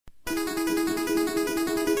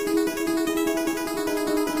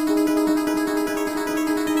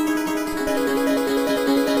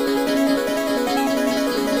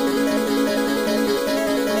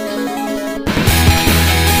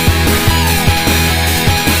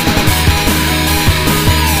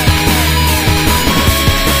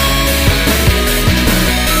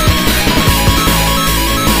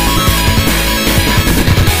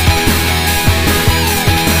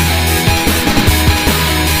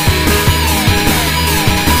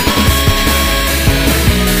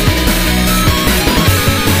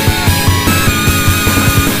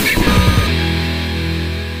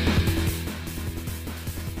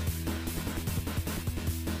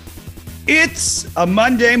It's a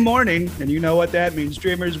Monday morning, and you know what that means,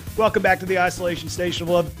 dreamers. Welcome back to the Isolation Station of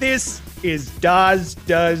Love. This is Daz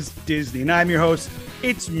Does Disney, and I'm your host.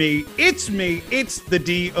 It's me, it's the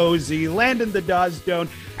D-O-Z, Landon the Daz Doan.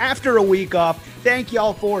 After a week off, thank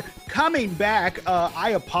y'all for coming back.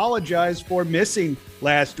 I apologize for missing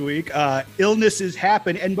last week. Illnesses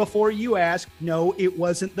happen, and before you ask, no, it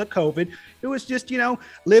wasn't the COVID. It was just,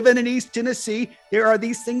 living in East Tennessee, there are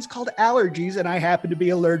these things called allergies, and I happen to be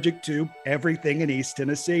allergic to everything in East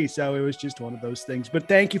Tennessee. So it was just one of those things. But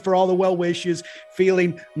thank you for all the well wishes.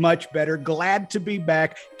 Feeling much better. Glad to be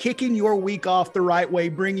back, kicking your week off the right way,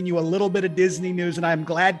 bringing you a little bit of Disney news. And I'm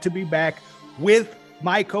glad to be back with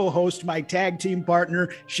my co-host, my tag team partner.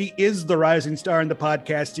 She is the rising star in the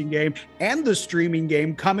podcasting game and the streaming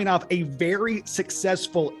game, coming off a very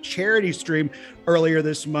successful charity stream earlier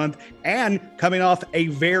this month and coming off a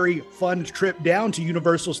very fun trip down to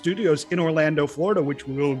Universal Studios in Orlando, Florida, which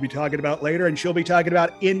we will be talking about later. And she'll be talking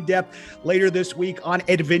about in depth later this week on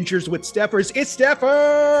Adventures with Steffers. It's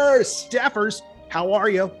Steffers! Steffers, how are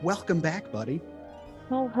you? Welcome back, buddy.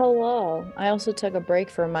 Oh, hello. I also took a break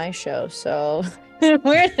from my show, so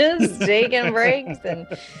we're just taking breaks and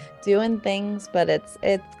doing things, but it's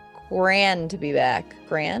grand to be back.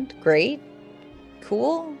 Grand, great,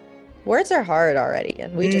 cool. Words are hard already,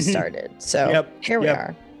 and we just started, so here we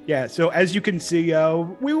are. Yeah, so as you can see,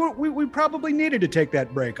 we probably needed to take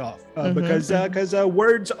that break off because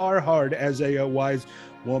words are hard, as a wise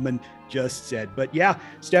woman just said. But yeah,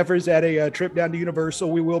 Steffers had a trip down to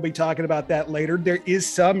Universal. We will be talking about that later. There is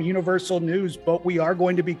some Universal news, but we are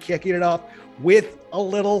going to be kicking it off with a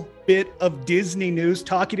little bit of Disney news,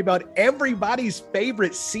 talking about everybody's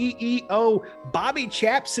favorite CEO, Bobby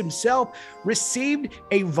Chaps himself, received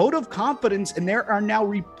a vote of confidence, and there are now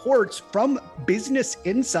reports from Business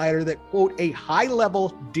Insider that, quote, a high-level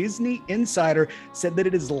Disney insider said that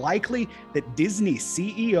it is likely that Disney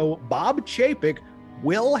CEO Bob Chapek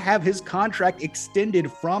will have his contract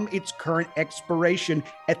extended from its current expiration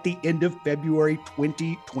at the end of February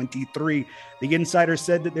 2023. The insider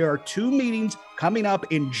said that there are two meetings coming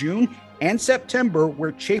up in June and September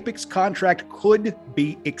where Chapek's contract could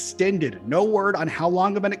be extended. No word on how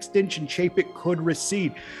long of an extension Chapek could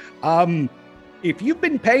receive. If you've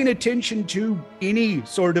been paying attention to any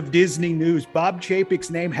sort of Disney news, Bob Chapek's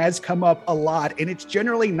name has come up a lot, and it's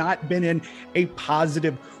generally not been in a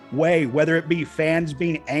positive way, whether it be fans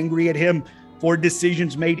being angry at him for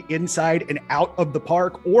decisions made inside and out of the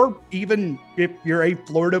park, or even if you're a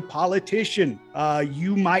Florida politician,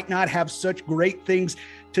 you might not have such great things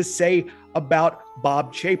to say about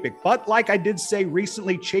Bob Chapek. But like I did say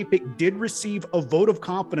recently, Chapek did receive a vote of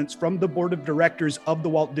confidence from the board of directors of the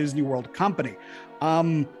Walt Disney World Company.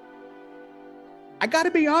 I got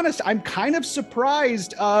to be honest, I'm kind of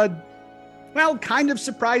surprised. Kind of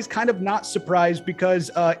surprised, kind of not surprised,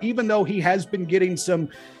 because even though he has been getting some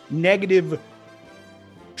negative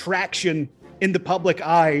traction in the public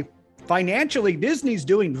eye, financially, Disney's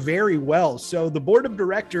doing very well. So the board of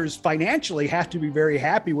directors financially have to be very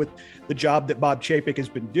happy with the job that Bob Chapek has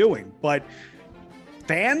been doing. But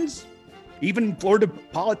fans, even Florida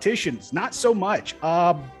politicians, not so much,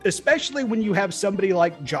 especially when you have somebody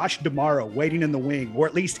like Josh D'Amaro waiting in the wing, or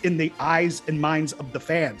at least in the eyes and minds of the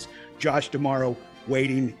fans. Josh D'Amaro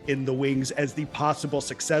waiting in the wings as the possible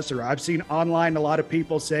successor. I've seen online a lot of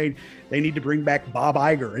people saying they need to bring back Bob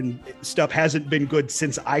Iger, and stuff hasn't been good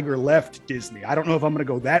since Iger left Disney. I don't know if I'm going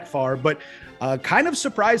to go that far, but kind of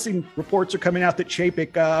surprising reports are coming out that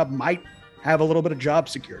Chapek might have a little bit of job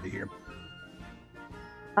security here.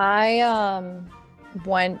 I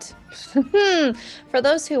went, for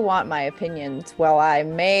those who want my opinions, well, I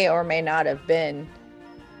may or may not have been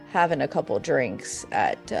having a couple drinks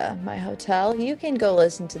at my hotel. You can go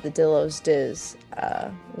listen to the Dillo's Diz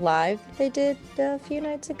live they did a few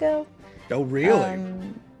nights ago. Oh, really?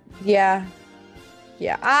 Yeah.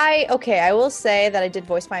 I will say that I did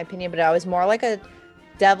voice my opinion, but I was more like a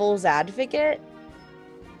devil's advocate,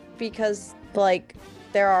 because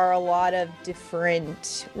there are a lot of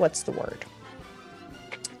different, what's the word?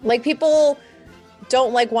 People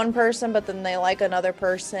don't like one person, but then they like another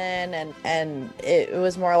person, and it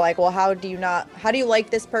was more like, well, how do you like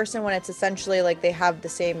this person when it's essentially like they have the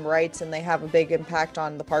same rights and they have a big impact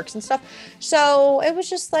on the parks and stuff. So it was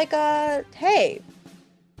just like, hey,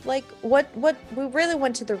 what we really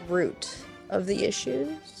went to the root of the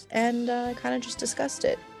issues and kind of just discussed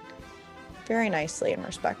it very nicely and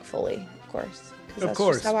respectfully, of course, because that's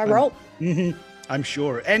just how I roll. I'm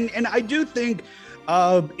sure, and I do think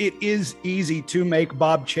It is easy to make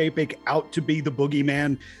Bob Chapek out to be the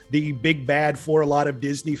boogeyman, the big bad for a lot of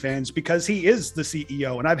Disney fans, because he is the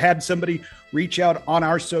CEO. And I've had somebody reach out on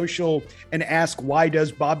our social and ask, why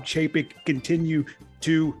does Bob Chapek continue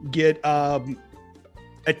to get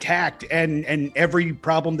attacked, and every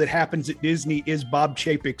problem that happens at Disney is Bob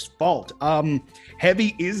Chapek's fault.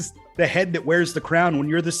 Heavy is the head that wears the crown. When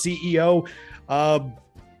you're the CEO,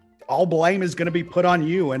 all blame is going to be put on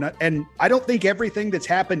you. And I don't think everything that's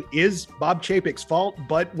happened is Bob Chapek's fault,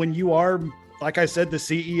 but when you are, like I said, the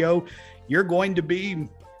CEO, you're going to be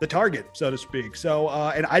the target, so to speak. So,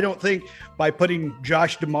 and I don't think by putting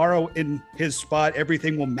Josh D'Amaro in his spot,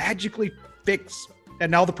 everything will magically fix and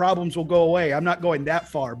now the problems will go away. I'm not going that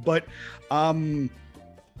far, but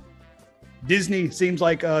Disney seems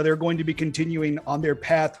like they're going to be continuing on their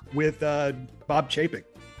path with Bob Chapek.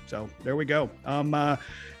 So there we go.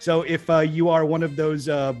 So if you are one of those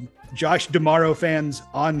Josh D'Amaro fans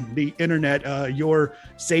on the internet, your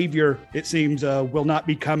savior, it seems, will not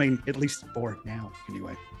be coming, at least for now,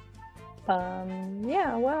 anyway.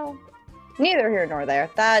 Yeah, well, neither here nor there.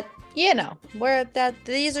 That, you know,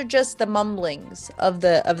 these are just the mumblings of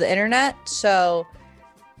the internet. So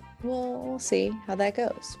we'll see how that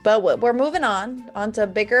goes. But we're moving on to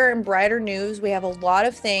bigger and brighter news. We have a lot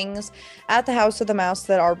of things at the House of the Mouse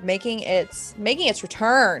that are making its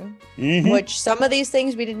return, which some of these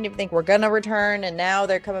things we didn't even think were gonna return, and now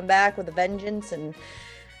they're coming back with a vengeance. And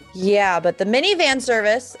yeah, but the minivan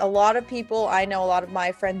service, a lot of people, I know a lot of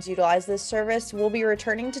my friends utilize this service, will be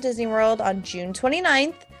returning to Disney World on June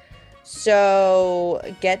 29th. So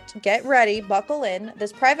get ready, buckle in.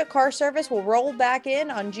 This private car service will roll back in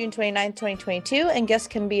on June 29th, 2022, and guests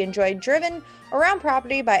can be driven around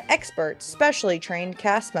property by experts, specially trained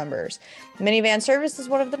cast members. Minivan service is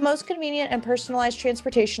one of the most convenient and personalized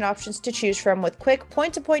transportation options to choose from, with quick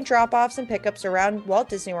point-to-point drop-offs and pickups around Walt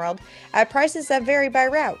Disney World at prices that vary by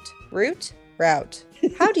route. Route?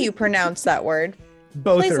 How do you pronounce that word?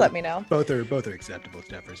 Please let me know. Both are acceptable,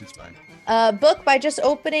 Steffers. It's fine. Book by just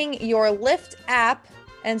opening your Lyft app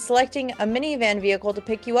and selecting a minivan vehicle to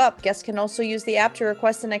pick you up. Guests can also use the app to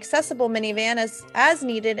request an accessible minivan as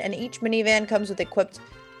needed, and each minivan comes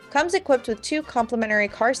equipped with 2 complimentary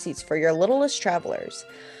car seats for your littlest travelers.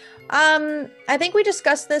 I think we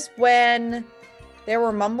discussed this when there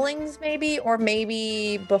were mumblings, maybe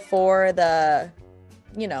before the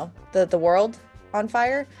world on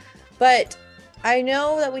fire, but I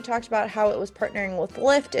know that we talked about how it was partnering with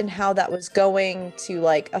Lyft and how that was going to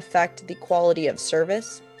affect the quality of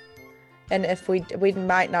service. And if we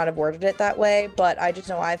might not have worded it that way, but I just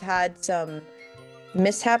know I've had some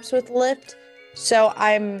mishaps with Lyft. So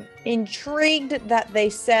I'm intrigued that they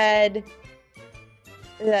said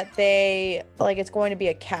that it's going to be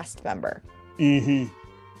a cast member.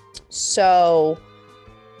 So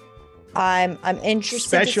I'm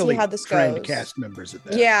interested to see how this goes. Especially trained cast members at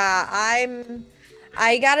that. Yeah,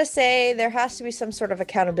 I gotta say there has to be some sort of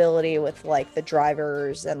accountability with the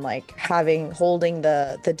drivers and holding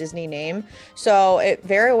the Disney name. So it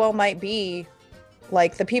very well might be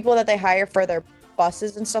the people that they hire for their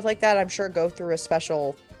buses and stuff like that, I'm sure go through a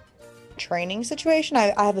special training situation.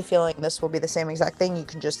 I have a feeling this will be the same exact thing. You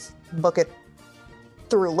can just book it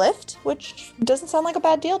through Lyft, which doesn't sound like a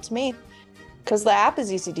bad deal to me, because the app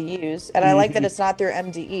is easy to use, and I like that it's not through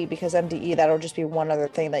MDE, because MDE, that'll just be one other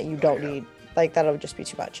thing that you don't need. That'll just be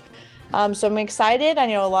too much. So I'm excited. I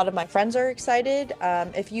know a lot of my friends are excited.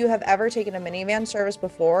 If you have ever taken a minivan service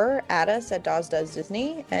before, add us at Dawes Does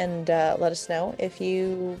Disney and let us know if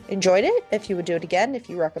you enjoyed it, if you would do it again, if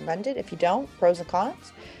you recommend it, if you don't, pros and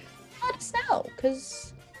cons. Let us know,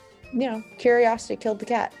 because curiosity killed the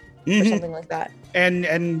cat or something like that.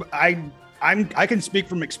 And I can speak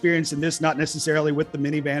from experience in this, not necessarily with the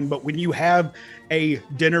minivan, but when you have a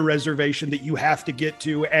dinner reservation that you have to get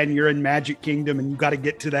to and you're in Magic Kingdom and you got to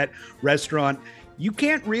get to that restaurant, you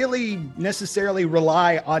can't really necessarily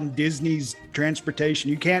rely on Disney's transportation.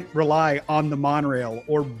 You can't rely on the monorail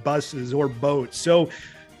or buses or boats. So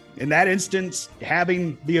in that instance,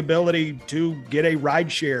 having the ability to get a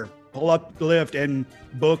ride share, pull up the Lyft and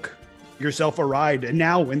book yourself a ride. And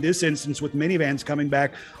now in this instance, with minivans coming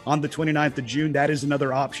back on the 29th of June, that is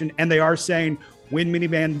another option. And they are saying when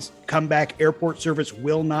minivans come back, airport service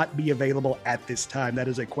will not be available at this time. That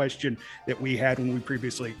is a question that we had when we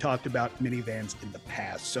previously talked about minivans in the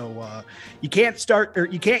past. So you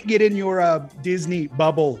can't get in your Disney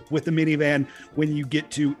bubble with the minivan when you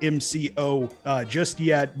get to MCO just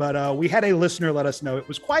yet. But we had a listener let us know it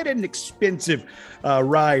was quite an expensive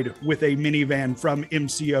ride with a minivan from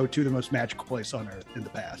MCO to the most magical place on earth in the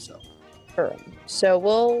past. So Correct. So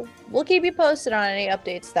we'll keep you posted on any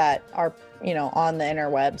updates that are, on the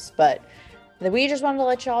interwebs, but we just wanted to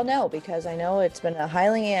let y'all know because I know it's been a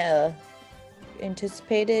highly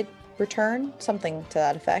anticipated return, something to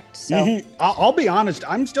that effect. So I'll be honest,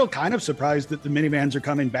 I'm still kind of surprised that the minivans are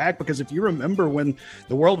coming back because if you remember when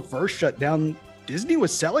the world first shut down, Disney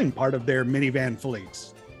was selling part of their minivan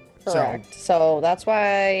fleets. Correct. So that's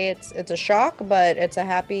why it's a shock, but it's a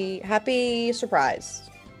happy surprise,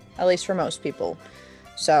 at least for most people.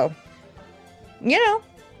 So,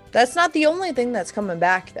 that's not the only thing that's coming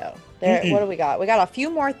back though. What do we got? We got a few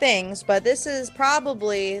more things, but this is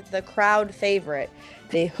probably the crowd favorite,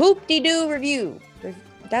 the Hoop-Dee-Doo review.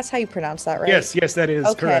 That's how you pronounce that, right? Yes, that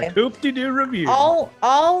is correct. Hoop-Dee-Doo review.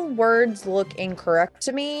 All words look incorrect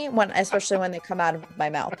to me especially when they come out of my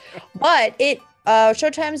mouth. But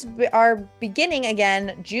showtimes are beginning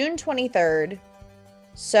again June 23rd.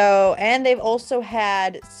 So, and they've also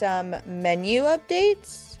had some menu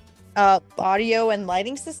updates, audio and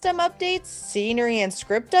lighting system updates, scenery and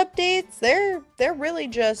script updates. They're really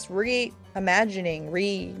just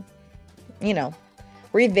reimagining,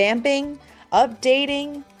 revamping,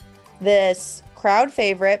 updating this crowd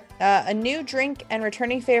favorite. A new drink and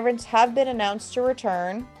returning favorites have been announced to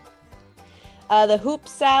return. The hoop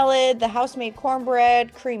salad, the house-made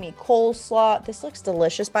cornbread, creamy coleslaw. This looks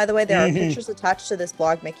delicious, by the way. There are pictures attached to this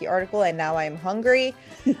Blog Mickey article, and now I am hungry.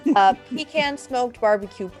 Pecan smoked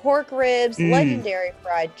barbecue pork ribs, legendary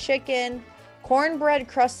fried chicken, cornbread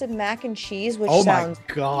crusted mac and cheese, which sounds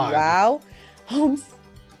my God. Wow.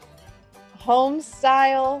 Home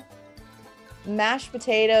style mashed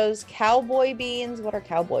potatoes, cowboy beans. What are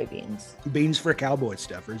cowboy beans? Beans for cowboy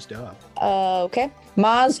stuffers, duh. Okay.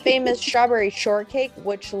 Ma's famous strawberry shortcake,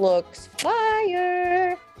 which looks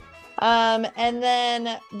fire. And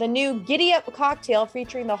then the new Giddy Up cocktail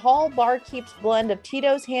featuring the Hall Barkeep's blend of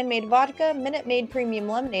Tito's handmade vodka, Minute Maid premium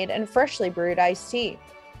lemonade, and freshly brewed iced tea.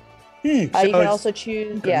 You can also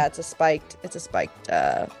choose. Okay. Yeah, it's a spiked.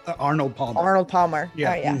 Arnold Palmer. Arnold Palmer.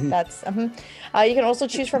 Yeah. Oh, yeah. That's. You can also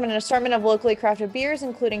choose from an assortment of locally crafted beers,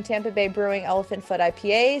 including Tampa Bay Brewing Elephant Foot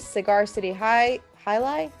IPA, Cigar City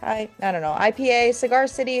IPA, Cigar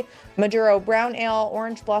City Maduro Brown Ale,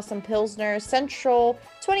 Orange Blossom Pilsner, Central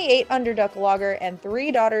 28 Underduck Lager, and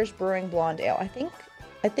Three Daughters Brewing Blonde Ale. I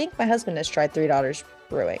think my husband has tried Three Daughters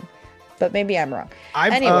Brewing, but maybe I'm wrong.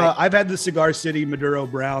 I've had the Cigar City Maduro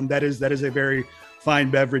Brown. That is a very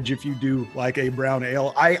fine beverage if you do like a brown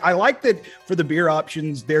ale. I like that for the beer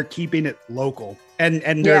options, they're keeping it local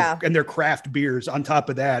and their craft beers on top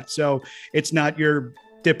of that. So it's not your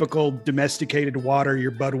typical domesticated water,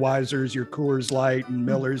 your Budweisers, your Coors Light and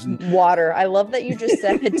Millers and water. I love that you just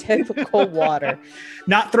said a typical water.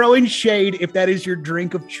 Not throwing shade if that is your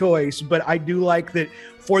drink of choice, but I do like that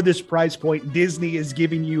for this price point, Disney is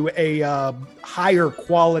giving you a higher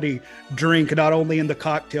quality drink, not only in the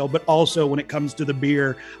cocktail, but also when it comes to the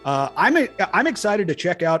beer. I'm excited to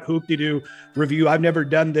check out Hoop-Dee-Doo review. I've never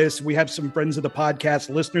done this. We have some friends of the podcast,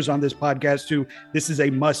 listeners on this podcast, who this is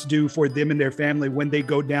a must do for them and their family when they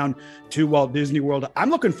go down to Walt Disney World.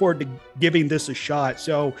 I'm looking forward to giving this a shot.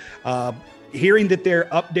 So, hearing that they're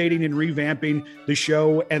updating and revamping the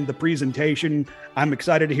show and the presentation, I'm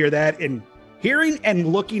excited to hear that. And hearing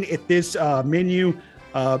and looking at this menu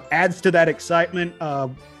adds to that excitement,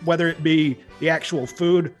 whether it be the actual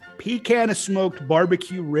food, pecan smoked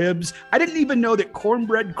barbecue ribs. I didn't even know that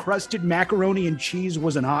cornbread crusted macaroni and cheese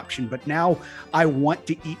was an option, but now I want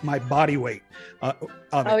to eat my body weight of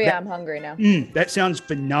it. I'm hungry now. That sounds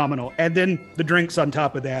phenomenal. And then the drinks on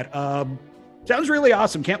top of that. Sounds really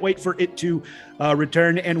awesome. Can't wait for it to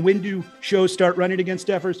return. And when do shows start running again,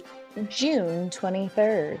 Steffers? June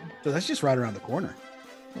 23rd. So that's just right around the corner.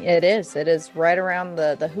 It is. It is right around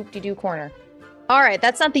the Hoop-Dee-Doo corner. All right.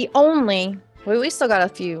 That's not the only. We still got a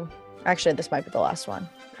few. Actually, this might be the last one.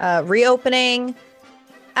 Reopening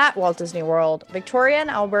at Walt Disney World, Victoria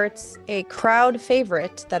and Albert's, a crowd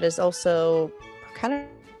favorite that is also kind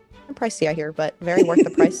of pricey out here, but very worth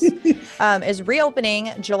the price, is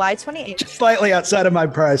reopening July 28th. Just slightly outside of my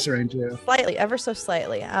price range. Yeah. Slightly, ever so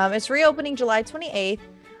slightly. It's reopening July 28th.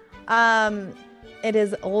 It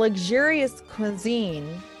is luxurious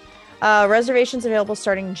cuisine. Reservations available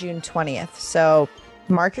starting June 20th. So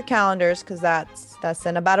mark your calendars because that's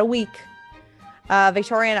in about a week.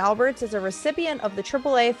 Victoria and Albert's is a recipient of the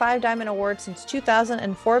AAA 5 Diamond Award since 2000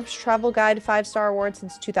 and Forbes Travel Guide 5-Star Award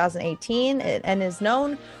since 2018, and is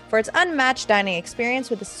known for its unmatched dining experience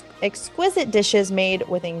with exquisite dishes made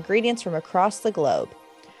with ingredients from across the globe.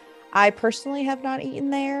 I personally have not eaten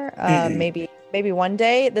there. Maybe one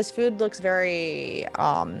day. This food looks very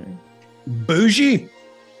bougie.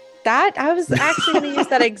 That I was actually going to use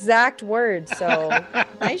that exact word. So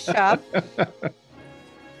nice job.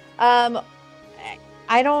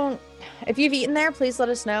 I don't. If you've eaten there, please let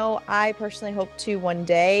us know. I personally hope to one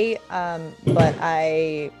day, but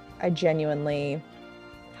I genuinely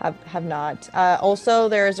have not. Also,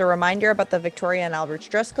 there is a reminder about the Victoria and Albert's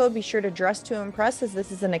dress code. Be sure to dress to impress, as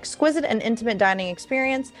this is an exquisite and intimate dining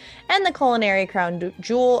experience and the culinary crown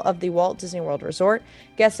jewel of the Walt Disney World Resort.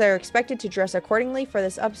 Guests are expected to dress accordingly for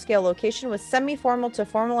this upscale location with semi-formal to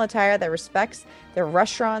formal attire that respects their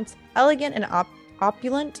restaurant's elegant and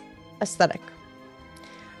opulent aesthetic.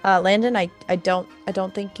 Landon, I don't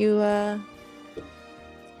think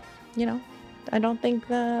I don't think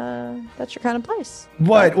that's your kind of place.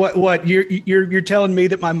 What? You're telling me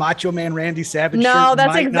that my Macho Man Randy Savage No, shirt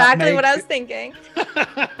that's might exactly what I was thinking.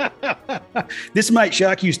 This might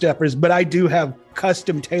shock you, Steppers, but I do have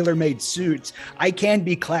custom tailor-made suits. I can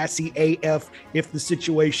be classy AF if the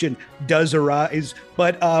situation does arise,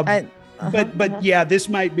 but yeah, this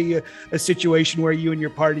might be a situation where you and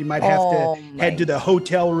your party might have to head to the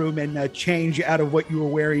hotel room and change out of what you were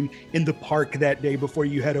wearing in the park that day before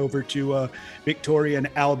you head over to Victoria and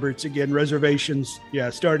Albert's. Again, reservations,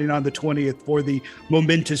 starting on the 20th for the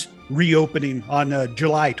momentous reopening on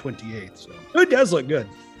July 28th. So it does look good.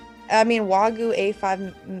 I mean, Wagyu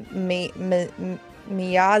A5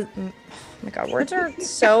 Miyaz. Oh my God, words are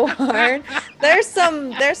so hard. There's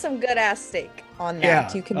some good ass steak on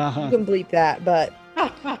that. You can bleep that, but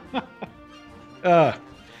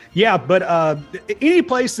any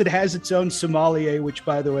place that has its own sommelier, which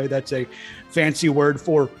by the way, that's a fancy word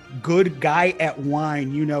for good guy at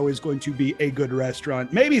wine, is going to be a good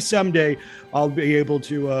restaurant. Maybe someday I'll be able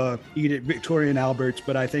to eat at Victoria and Albert's,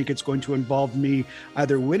 but I think it's going to involve me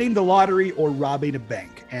either winning the lottery or robbing a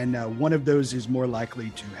bank, and one of those is more likely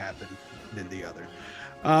to happen than the other.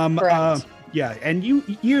 And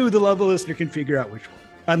you, the lovely listener, can figure out which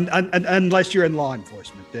one. Unless you're in law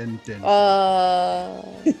enforcement, then.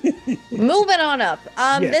 Moving on up.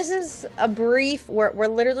 This is a brief. We're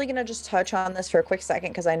literally gonna just touch on this for a quick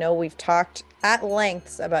second because I know we've talked at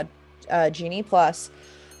lengths about Genie Plus,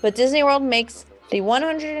 but Disney World makes the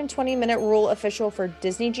 120-minute rule official for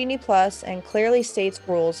Disney Genie Plus and clearly states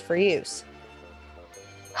rules for use.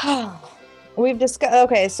 We've discussed.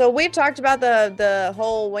 Okay, so we've talked about the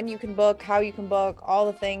whole when you can book, how you can book, all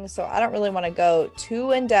the things. So I don't really want to go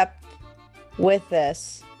too in depth with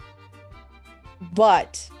this,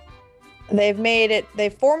 but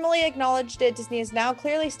they've formally acknowledged it. Disney is now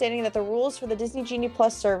clearly stating that the rules for the Disney Genie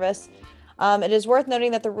Plus service. It is worth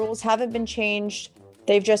noting that the rules haven't been changed.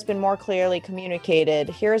 They've just been more clearly communicated.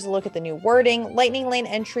 Here's a look at the new wording. Lightning Lane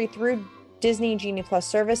entry through Disney Genie Plus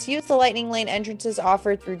service. Use the Lightning Lane entrances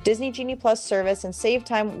offered through Disney Genie Plus service and save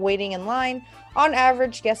time waiting in line. On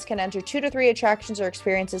average, guests can enter 2 to 3 attractions or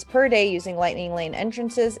experiences per day using Lightning Lane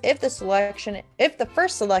entrances if the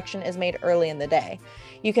first selection is made early in the day.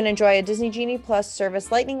 You can enjoy a Disney Genie Plus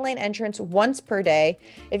service Lightning Lane entrance once per day.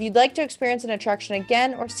 If you'd like to experience an attraction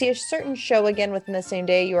again or see a certain show again within the same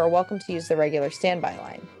day, you are welcome to use the regular standby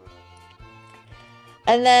line.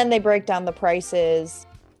 And then they break down the prices.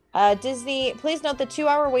 Disney, please note the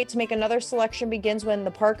 2-hour wait to make another selection begins when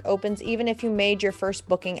the park opens, even if you made your first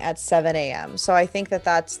booking at 7 a.m. So I think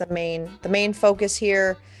that's the main focus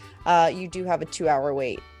here. You do have a 2-hour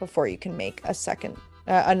wait before you can make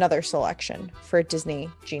another selection for Disney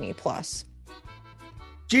Genie Plus.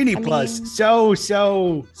 Plus, so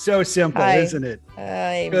simple, isn't it?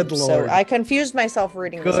 Good Lord. I confused myself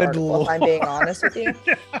reading this article, if I'm being honest with you.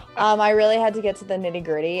 I really had to get to the nitty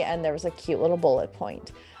gritty, and there was a cute little bullet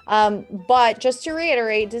point. But just to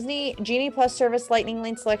reiterate, Disney Genie Plus service Lightning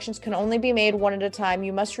Lane selections can only be made one at a time.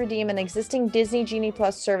 You must redeem an existing Disney Genie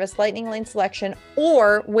Plus service Lightning Lane selection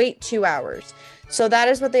or wait 2 hours. So that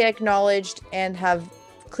is what they acknowledged and have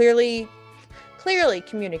clearly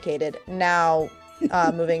communicated now,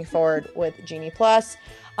 moving forward with Genie Plus.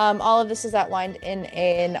 All of this is outlined in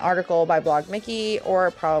an article by Blog Mickey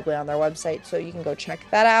or probably on their website, so you can go check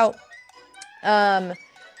that out.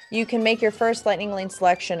 You can make your first Lightning Lane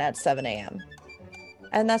selection at 7 a.m.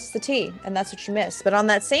 And that's the tea, and that's what you miss. But on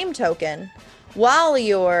that same token, while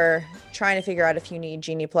you're trying to figure out if you need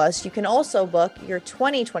Genie Plus, you can also book your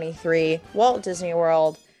 2023 Walt Disney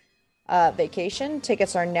World vacation.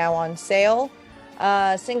 Tickets are now on sale.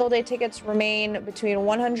 Single day tickets remain between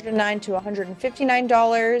 $109 to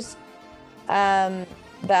 $159.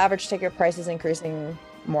 The average ticket price is increasing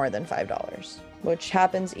more than $5, which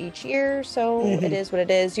happens each year. So it is what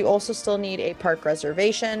it is. You also still need a park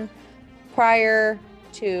reservation prior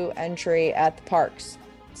to entry at the parks.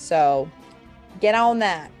 So get on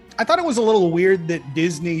that. I thought it was a little weird that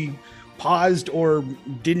Disney paused or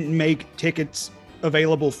didn't make tickets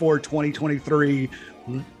available for 2023.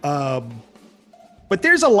 But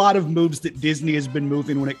there's a lot of moves that Disney has been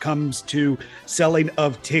moving when it comes to selling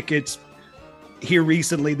of tickets here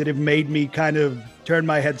recently that have made me kind of turn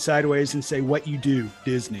my head sideways and say, what you do,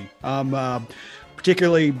 Disney.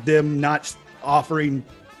 Particularly them not offering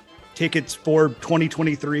tickets for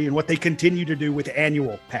 2023 and what they continue to do with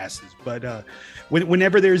annual passes. But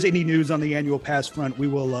whenever there's any news on the annual pass front, we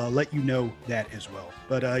will let you know that as well.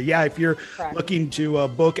 But yeah, if you're looking to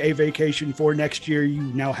book a vacation for next year, you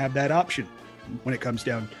now have that option when it comes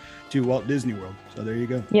down to Walt Disney World. So there you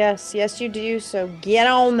go. Yes, you do. So get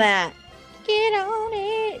on that. Get on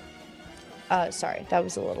it. Sorry, that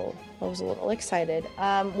was a little excited.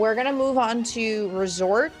 We're gonna move on to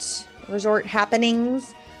resort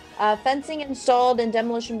happenings. Fencing installed and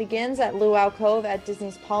demolition begins at Luau Cove at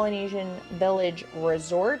Disney's Polynesian Village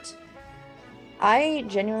Resort. I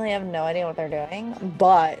genuinely have no idea what they're doing,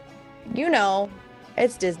 but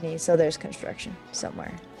it's Disney, so there's construction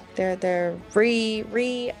somewhere. They're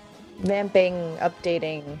revamping,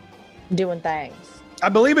 updating, doing things. I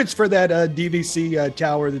believe it's for that DVC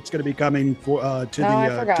tower that's going to be coming to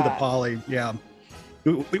the Poly. Yeah.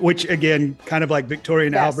 Which again, kind of like Victoria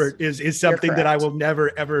and Albert is something that I will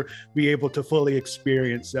never ever be able to fully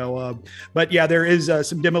experience. So, but yeah, there is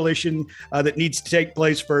some demolition that needs to take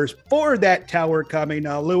place first for that tower coming.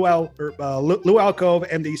 Luau Cove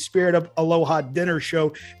and the Spirit of Aloha dinner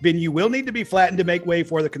show venue will need to be flattened to make way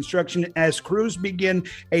for the construction as crews begin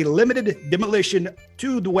a limited demolition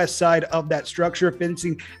to the west side of that structure.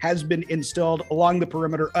 Fencing has been installed along the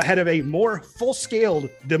perimeter ahead of a more full-scale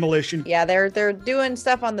demolition. Yeah, they're doing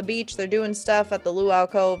stuff on the beach. They're doing stuff at the Luau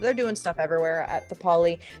Cove. They're doing stuff everywhere at the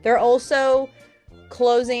Poly. They're also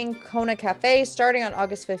closing Kona Cafe starting on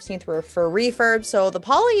August 15th for refurb. So the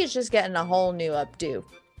Poly is just getting a whole new updo.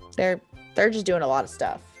 They're just doing a lot of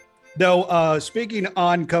stuff. Though, speaking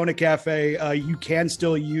on Kona Cafe, you can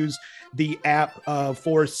still use the app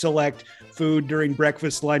for select food during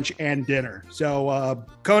breakfast, lunch, and dinner. So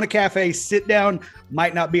Kona Cafe sit down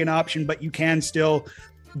might not be an option, but you can still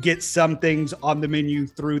get some things on the menu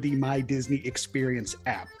through the My Disney Experience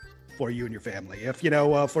app for you and your family. If,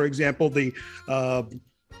 for example, the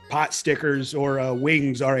pot stickers or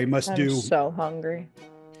wings are a must-do. I'm so hungry.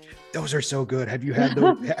 Those are so good. Have you had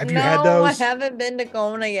those? You had those? I haven't been to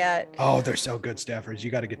Kona yet. Oh, they're so good, Staffers. You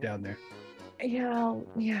got to get down there.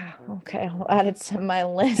 Yeah. Okay, I'll add it to my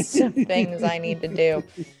list of things I need to do.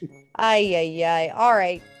 Ay. All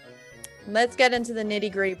right. Let's get into the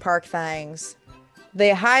nitty-gritty park things.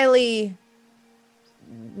 The highly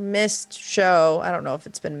missed show. I don't know if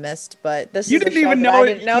it's been missed, but this is a show that I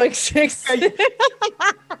didn't know existed.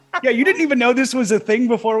 Yeah, you didn't even know this was a thing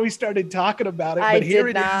before we started talking about it. But here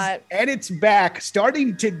it is, and it's back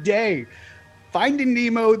starting today. Finding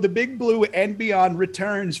Nemo, The Big Blue and Beyond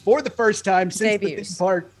returns for the first time since the theme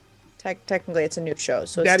park. Technically, it's a new show,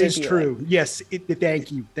 so that is true. Yes, thank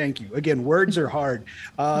you. Again, words are hard.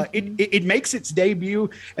 It makes its debut,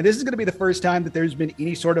 and this is going to be the first time that there's been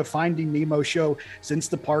any sort of Finding Nemo show since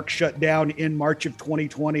the park shut down in March of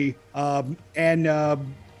 2020. And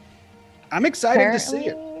I'm excited to see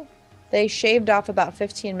it. They shaved off about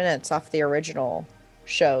 15 minutes off the original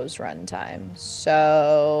show's runtime,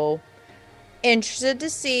 so interested to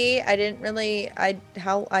see. I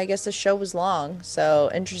guess the show was long,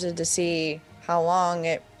 so interested to see how long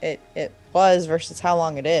it was versus how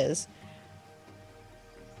long it is.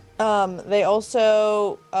 They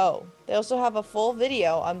also have a full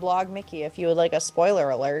video on Blog Mickey if you would like a spoiler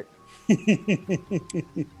alert.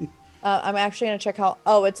 I'm actually going to check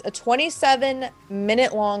it's a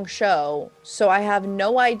 27-minute long show, so I have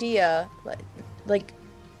no idea like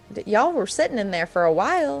y'all were sitting in there for a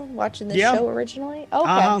while watching the show originally.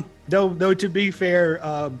 Okay. Though to be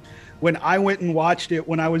fair, when I went and watched it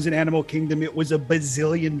when I was in Animal Kingdom, it was a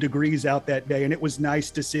bazillion degrees out that day, and it was nice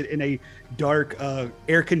to sit in a dark,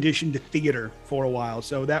 air-conditioned theater for a while.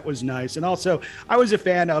 So that was nice. And also, I was a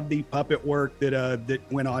fan of the puppet work that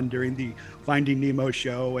went on during the Finding Nemo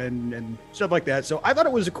show and stuff like that. So I thought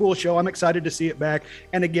it was a cool show. I'm excited to see it back.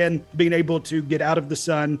 And again, being able to get out of the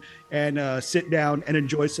sun and sit down and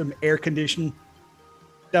enjoy some air conditioning,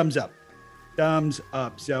 thumbs up.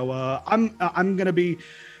 So I'm going to be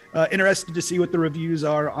interested to see what the reviews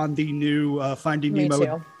are on the new Finding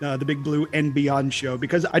Nemo, The Big Blue and Beyond show,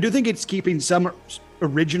 because I do think it's keeping some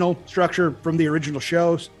original structure from the original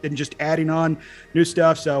shows and just adding on new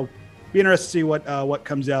stuff. So be interested to see what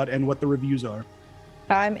comes out and what the reviews are.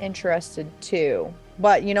 I'm interested too,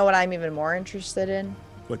 but you know what I'm even more interested in?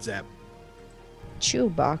 What's that?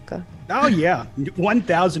 Chewbacca. Oh yeah,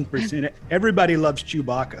 1000%. Everybody loves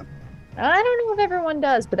Chewbacca. I don't know if everyone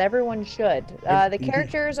does, but everyone should. The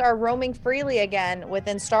characters are roaming freely again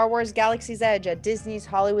within Star Wars Galaxy's Edge at Disney's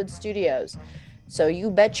Hollywood Studios. So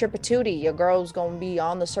you bet your patootie your girl's gonna be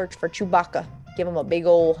on the search for Chewbacca. Give him a big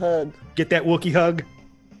old hug. Get that Wookiee hug.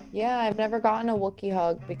 Yeah, I've never gotten a Wookiee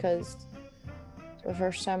hug because the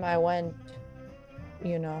first time I went,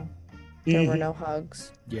 you know, there were no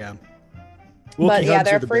hugs. Yeah. Wookiee but yeah,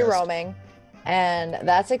 they're free roaming. And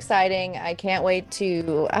that's exciting. I can't wait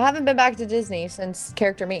to. I haven't been back to Disney since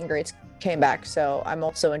character meet and greets came back, so I'm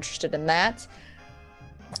also interested in that.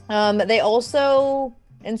 They also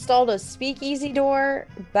installed a speakeasy door.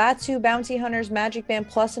 Batuu Bounty Hunters Magic Band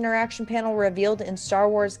Plus interaction panel revealed in Star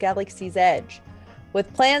Wars Galaxy's Edge.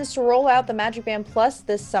 With plans to roll out the Magic Band Plus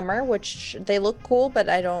this summer, which they look cool, but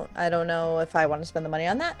I don't know if I want to spend the money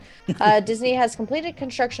on that. Disney has completed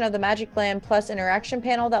construction of the Magic Band Plus interaction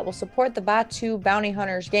panel that will support the Batuu Bounty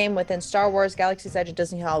Hunters game within Star Wars Galaxy's Edge at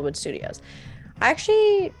Disney Hollywood Studios. I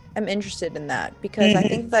actually am interested in that because I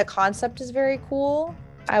think the concept is very cool.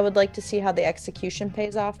 I would like to see how the execution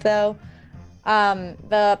pays off, though.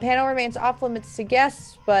 The panel remains off limits to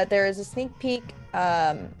guests, but there is a sneak peek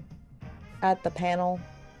at the panel,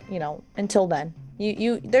 you know, until then.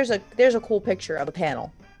 There's a cool picture of a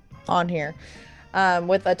panel on here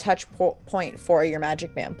with a touch point for your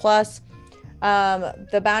Magic Band Plus.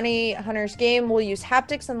 The Bounty Hunters game will use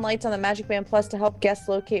haptics and lights on the Magic Band Plus to help guests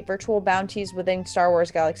locate virtual bounties within Star Wars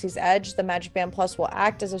Galaxy's Edge. The Magic Band Plus will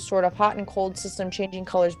act as a sort of hot and cold system, changing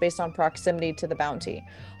colors based on proximity to the bounty.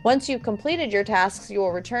 Once you've completed your tasks, you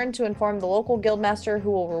will return to inform the local guildmaster, who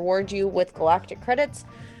will reward you with galactic credits.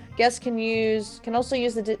 Guests can also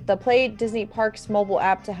use the Play Disney Parks mobile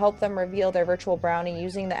app to help them reveal their virtual brownie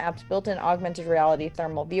using the app's built-in augmented reality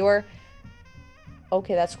thermal viewer.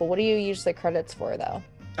 Okay, that's cool. What do you use the credits for, though?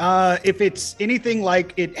 If it's anything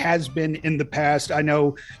like it has been in the past, I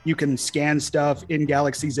know you can scan stuff in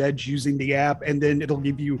Galaxy's Edge using the app, and then it'll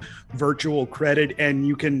give you virtual credit, and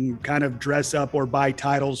you can kind of dress up or buy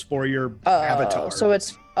titles for your avatar. So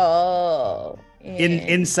it's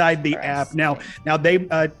inside the app. Now they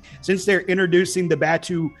since they're introducing the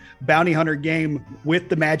Batuu Bounty Hunter game with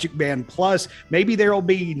the Magic Band Plus, maybe there'll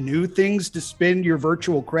be new things to spend your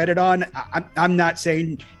virtual credit on. I'm not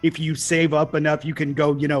saying if you save up enough, you can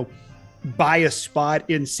go, buy a spot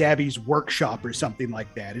in Savvy's workshop or something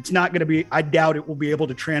like that. It's not going to be, I doubt it will be able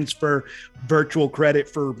to transfer virtual credit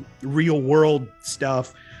for real world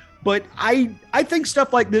stuff. But I think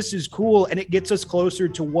stuff like this is cool, and it gets us closer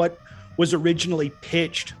to what was originally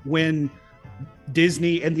pitched when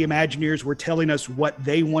Disney and the Imagineers were telling us what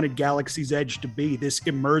they wanted Galaxy's Edge to be, this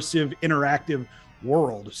immersive, interactive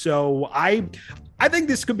world. So I think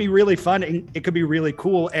this could be really fun, and it could be really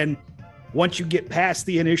cool. And once you get past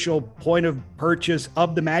the initial point of purchase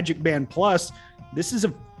of the Magic Band Plus, this is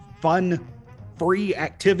a fun, free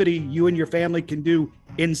activity you and your family can do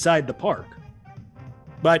inside the park.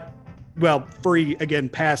 But free again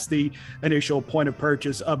past the initial point of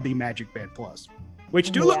purchase of the Magic Band Plus,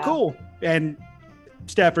 which do look cool. And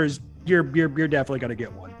Steffers, you're definitely going to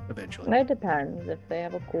get one eventually. It depends if they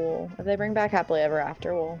have if they bring back Happily Ever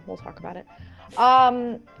After, we'll talk about it.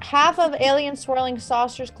 Half of Alien Swirling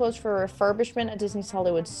Saucers closed for refurbishment at Disney's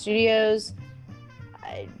Hollywood Studios.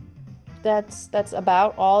 That's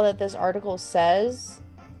about all that this article says.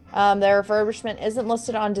 The refurbishment isn't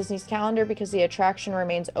listed on Disney's calendar because the attraction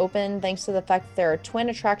remains open thanks to the fact that there are twin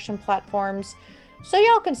attraction platforms, so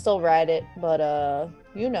y'all can still ride it, but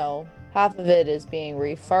half of it is being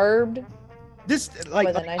refurbed. This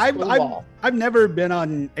with a nice blue wall. I've never been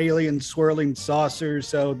on Alien Swirling Saucers,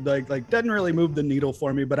 so like doesn't really move the needle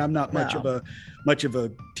for me, but I'm not much of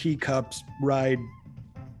a teacups ride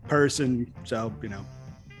person, so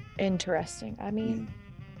Interesting. I mean,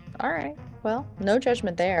 all right. Well, no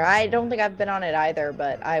judgment there. I don't think I've been on it either,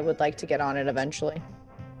 but I would like to get on it eventually.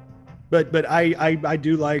 But I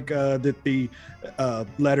do like that the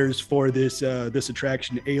letters for this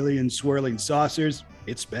attraction, Alien Swirling Saucers,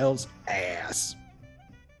 it spells ass.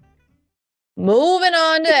 Moving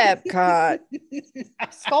on to Epcot.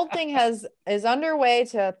 Sculpting is underway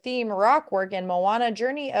to theme rock work in Moana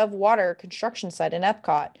Journey of Water construction site in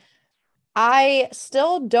Epcot. I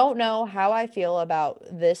still don't know how I feel about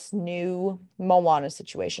this new Moana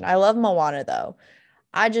situation. I love Moana, though.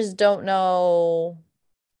 I just don't know.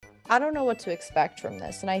 I don't know what to expect from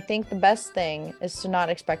this. And I think the best thing is to not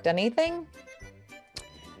expect anything.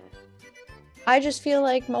 I just feel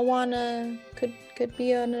like Moana could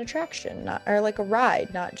be an attraction, or like a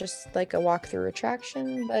ride, not just like a walk-through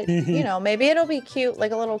attraction. But, maybe it'll be cute,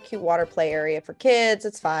 like a little cute water play area for kids.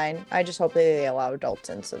 It's fine. I just hope they allow adults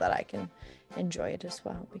in so that I can enjoy it as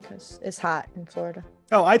well because it's hot in Florida.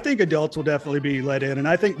 Oh, I think adults will definitely be let in, and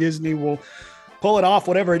I think Disney will pull it off,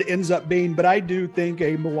 whatever it ends up being. But I do think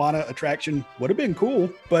a Moana attraction would have been cool.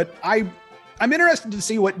 But I'm interested to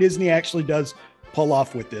see what Disney actually does pull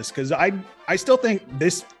off with this, because I still think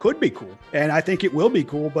this could be cool, and I think it will be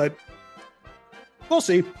cool. But we'll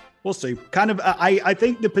see. We'll see. Kind of, I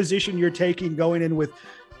think the position you're taking going in with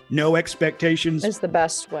no expectations is the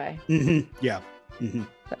best way. Mm-hmm. Yeah. Mm-hmm.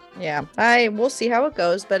 Yeah, we'll see how it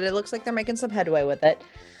goes, but it looks like they're making some headway with it.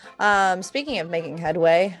 Speaking of making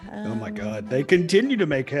headway, oh my God, they continue to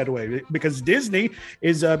make headway because Disney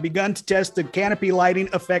is begun to test the canopy lighting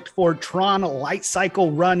effect for Tron Light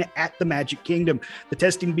Cycle Run at the Magic Kingdom. The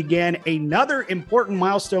testing began another important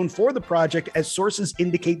milestone for the project, as sources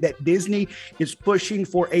indicate that Disney is pushing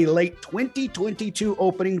for a late 2022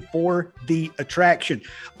 opening for the attraction.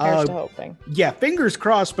 Here's to hoping. Yeah, fingers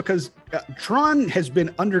crossed, because Tron has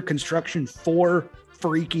been under construction for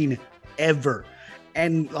freaking ever.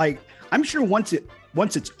 And like, I'm sure once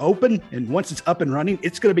it's open and once it's up and running,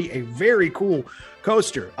 it's going to be a very cool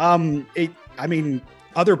coaster. Other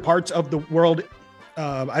parts of the world,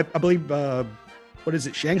 I believe, what is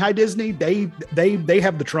it? Shanghai Disney. They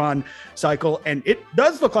have the Tron cycle, and it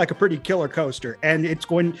does look like a pretty killer coaster, and it's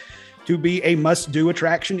going to be a must-do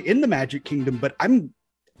attraction in the Magic Kingdom. But I'm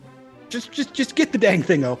just get the dang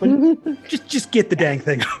thing open. just get the dang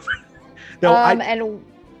thing open. No,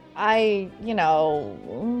 I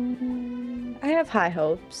have high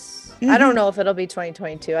hopes. Mm-hmm. I don't know if it'll be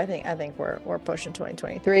 2022. I think we're pushing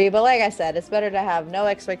 2023. But like I said, it's better to have no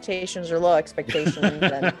expectations or low expectations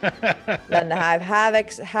than to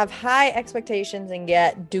have high expectations and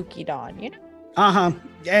get dookied on. You know.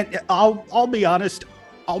 And I'll be honest.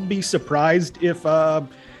 I'll be surprised if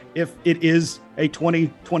it is a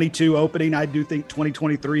 2022 opening. I do think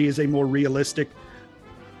 2023 is a more realistic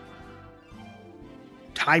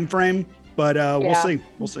time frame, but we'll see.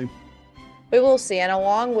 We will see. And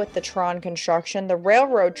along with the Tron construction, the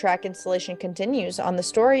railroad track installation continues on the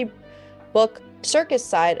Storybook Circus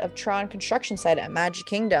side of Tron construction site at Magic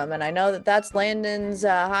Kingdom. And I know that's Landon's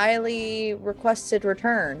highly requested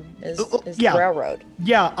return is the railroad.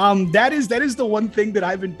 Yeah, that is the one thing that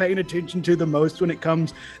I've been paying attention to the most when it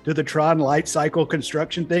comes to the Tron Light Cycle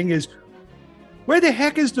construction thing is, where the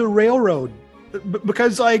heck is the railroad?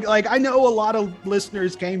 Because like I know a lot of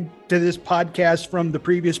listeners came to this podcast from the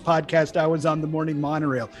previous podcast I was on, the Morning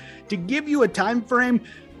Monorail. To give you a time frame,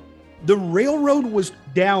 the railroad was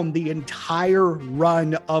down the entire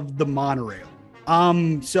run of the monorail.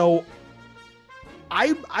 So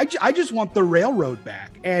I just want the railroad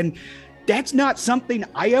back, and that's not something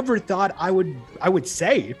I ever thought I would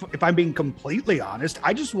say. If I'm being completely honest,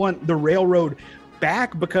 I just want the railroad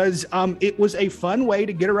back because it was a fun way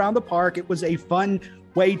to get around the park. It was a fun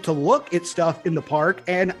way to look at stuff in the park.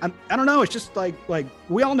 And I don't know, it's just like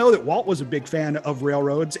we all know that Walt was a big fan of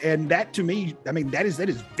railroads. And that, to me, I mean, that is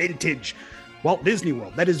vintage Walt Disney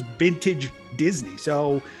World. That is vintage Disney.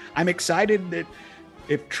 So I'm excited that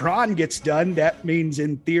if Tron gets done, that means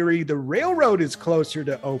in theory, the railroad is closer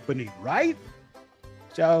to opening, right?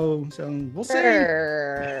 So we'll see.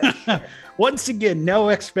 Sure. Once again, no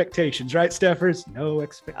expectations, right, Steffers? No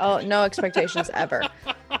expectations. Oh, no expectations ever.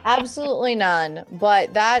 Absolutely none.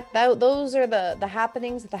 But those are the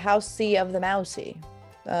happenings at the House C of the Mousy.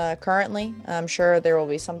 Currently, I'm sure there will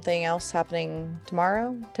be something else happening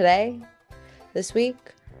tomorrow, today, this week.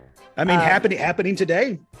 I mean, happening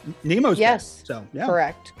today. Nemo's yes. Back, so yeah,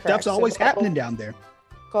 correct. Stuff's always happening down there.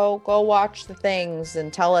 Go watch the things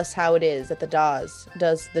and tell us how it is at the Dawes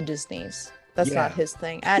does the Disneys. That's not his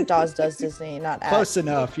thing. At Dawes does Disney, not close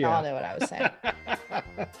enough. Yeah, I know what I was saying.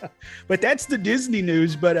 But that's the Disney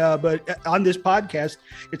news. But on this podcast,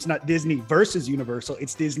 it's not Disney versus Universal.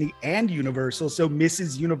 It's Disney and Universal. So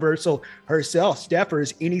Mrs. Universal herself,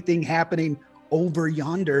 Steffers, anything happening over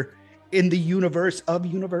yonder in the universe of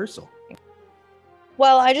Universal?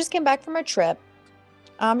 Well, I just came back from a trip.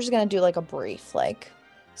 I'm just gonna do like a brief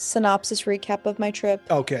synopsis recap of my trip.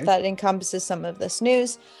 Okay. That encompasses some of this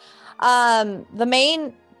news. The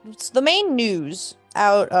main news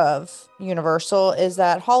out of Universal is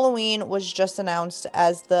that Halloween was just announced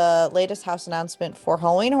as the latest house announcement for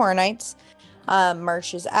Halloween Horror Nights.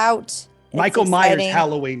 Merch is out. Michael Myers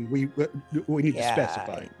Halloween. We need to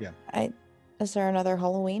specify. Yeah. Is there another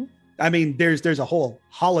Halloween? I mean, there's a whole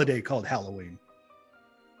holiday called Halloween.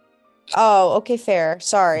 Oh, okay, fair.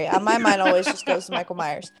 Sorry. My mind always just goes to Michael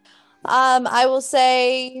Myers. I will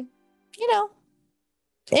say,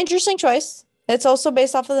 interesting choice. It's also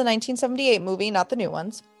based off of the 1978 movie, not the new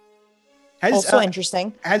ones. Also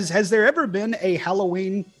interesting. Has there ever been a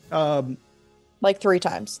Halloween like 3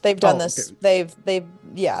 times. They've done Oh, okay. this.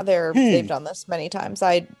 They've done this many times.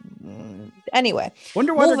 Anyway,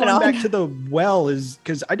 Wonder why they're moving going on. back to the well is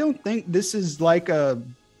because I don't think this is like a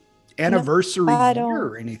No, anniversary I year don't.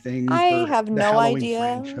 or anything I for have the no Halloween idea.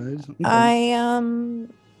 franchise. Okay. I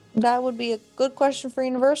that would be a good question for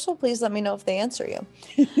Universal. Please let me know if they answer you.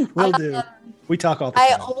 Will do. We talk all the I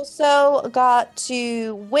time. also got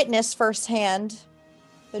to witness firsthand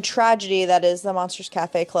the tragedy that is the Monsters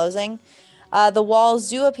Cafe closing. The walls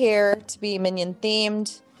do appear to be Minion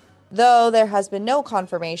themed, though there has been no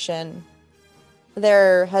confirmation.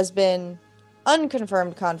 There has been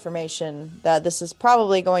unconfirmed confirmation that this is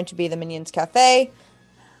probably going to be the Minions Cafe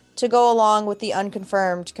to go along with the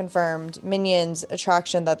confirmed Minions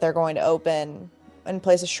attraction that they're going to open in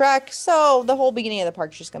place of Shrek. So the whole beginning of the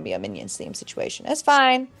park is just going to be a Minions theme situation. It's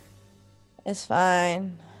fine. It's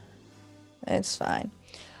fine. It's fine.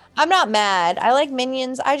 I'm not mad. I like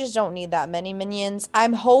Minions. I just don't need that many Minions.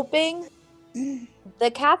 I'm hoping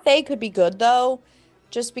the cafe could be good though,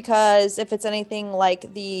 just because if it's anything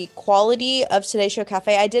like the quality of Today Show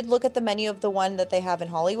Cafe, I did look at the menu of the one that they have in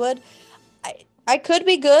Hollywood. I could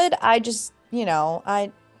be good. I just, you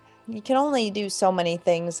can only do so many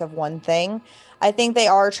things of one thing. I think they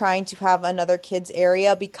are trying to have another kids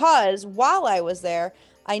area because while I was there,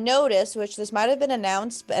 I noticed, which this might have been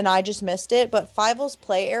announced and I just missed it, but Fievel's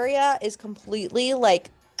play area is completely like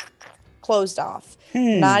closed off.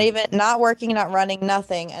 Not even not working, not running,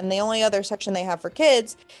 nothing. And the only other section they have for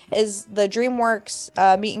kids is the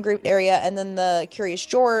DreamWorks meet and greet area and then the Curious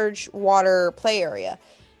George water play area.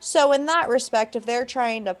 So in that respect, if they're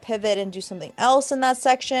trying to pivot and do something else in that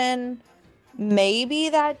section, maybe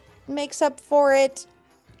that makes up for it.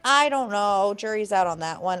 I don't know. Jury's out on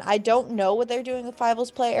that one. I don't know what they're doing with Fievel's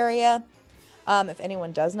play area. If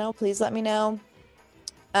anyone does know, please let me know.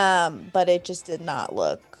 But it just did not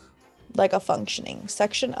look like a functioning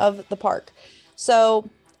section of the park. So,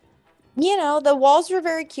 the walls were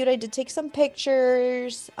very cute. I did take some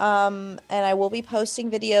pictures, and I will be posting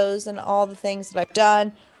videos and all the things that I've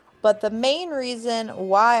done. But the main reason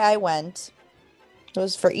why I went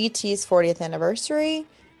was for ET's 40th anniversary.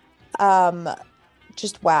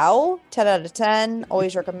 Just wow, 10 out of 10.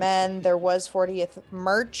 Always recommend. There was 40th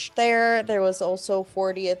merch there. There was also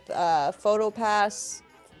 40th photo pass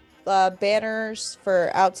banners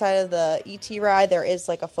for outside of the ET ride. There is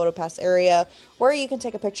like a photo pass area where you can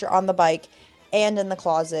take a picture on the bike and in the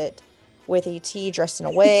closet with ET dressed in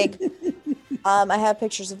a wig. I have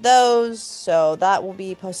pictures of those, so that will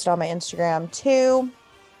be posted on my Instagram too.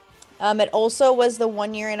 It also was the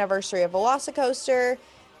 1-year anniversary of Velocicoaster,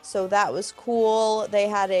 so that was cool. They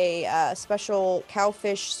had a special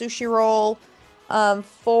cowfish sushi roll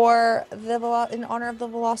for in honor of the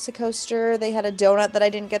Velocicoaster. They had a donut that I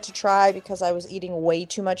didn't get to try because I was eating way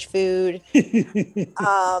too much food. They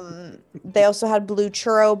also had blue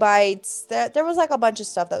churro bites. There was like a bunch of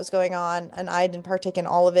stuff that was going on, and I didn't partake in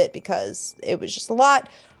all of it because it was just a lot.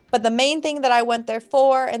 But the main thing that I went there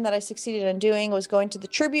for and that I succeeded in doing was going to the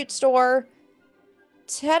tribute store.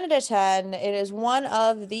 10 out of 10. It is one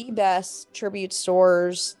of the best tribute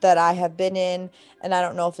stores that I have been in. And I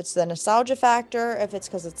don't know if it's the nostalgia factor, if it's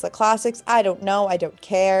because it's the classics. I don't know. I don't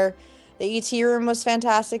care. The ET room was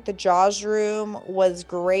fantastic. The Jaws room was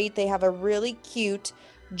great. They have a really cute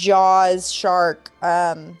Jaws shark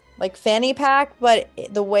like fanny pack, but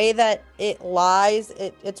the way that it lies,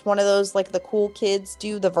 it's one of those like the cool kids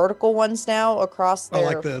do the vertical ones now across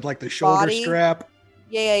their like the shoulder body. strap.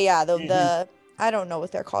 Yeah. The I don't know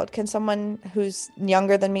what they're called. Can someone who's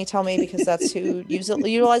younger than me tell me, because that's who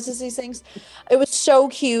utilizes these things? It was so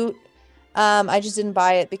cute. I just didn't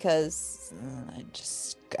buy it because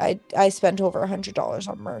I spent over $100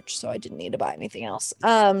 on merch, so I didn't need to buy anything else.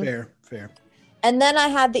 Fair. And then I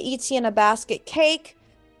had the ET in a basket cake.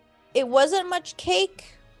 It wasn't much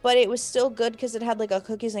cake, but it was still good because it had like a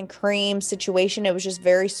cookies and cream situation. It was just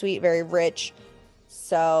very sweet, very rich.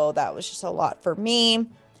 So that was just a lot for me.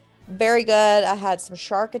 Very good. I had some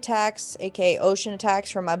shark attacks, aka ocean attacks,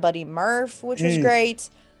 from my buddy Murph, which was great.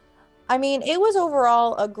 I mean, it was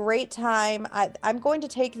overall a great time. I'm going to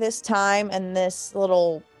take this time and this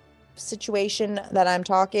little situation that I'm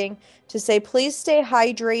talking to say, please stay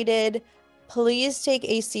hydrated. Please take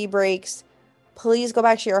AC breaks. Please go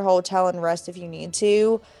back to your hotel and rest if you need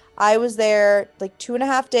to. I was there like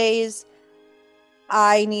 2.5 days.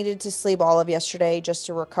 I needed to sleep all of yesterday just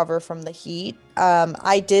to recover from the heat.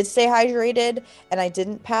 I did stay hydrated and I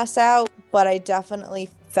didn't pass out, but I definitely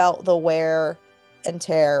felt the wear and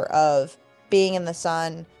tear of being in the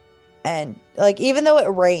sun. And like, even though it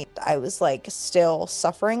rained, I was like still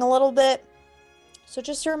suffering a little bit. So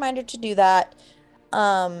just a reminder to do that.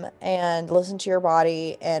 and listen to your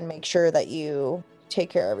body and make sure that you take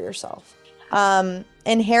care of yourself.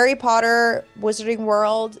 In Harry Potter Wizarding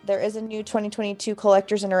World, there is a new 2022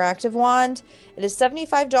 Collector's Interactive Wand. It is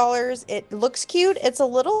 $75. It looks cute. It's a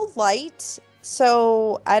little light,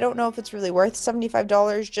 so I don't know if it's really worth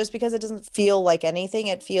 $75 just because it doesn't feel like anything.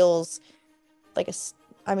 It feels like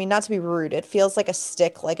I mean, not to be rude, it feels like a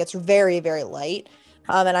stick, like it's very, very light.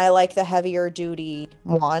 And I like the heavier duty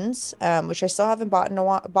wands, which I still haven't bought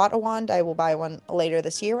a wand. I will buy one later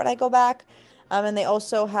this year when I go back. And they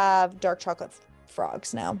also have dark chocolate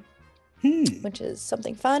frogs now, which is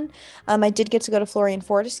something fun. I did get to go to Florian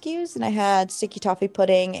Fortescue's, and I had sticky toffee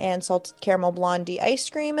pudding and salted caramel blondie ice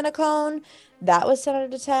cream in a cone. That was 10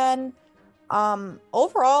 out of 10.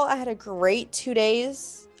 Overall, I had a great 2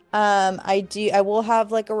 days. I will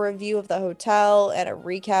have like a review of the hotel and a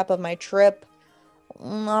recap of my trip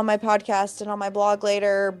on my podcast and on my blog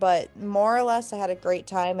later, but more or less I had a great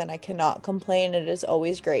time and I cannot complain. It is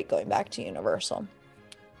always great going back to Universal.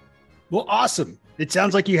 Well, awesome. It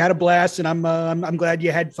sounds like you had a blast, and I'm glad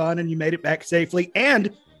you had fun and you made it back safely.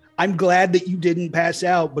 And I'm glad that you didn't pass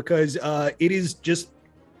out, because it is just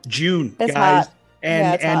June, it's guys. Hot.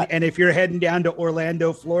 And if you're heading down to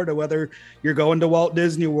Orlando, Florida, whether you're going to Walt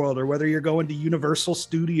Disney World or whether you're going to Universal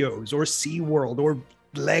Studios or SeaWorld or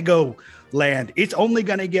Lego Land, it's only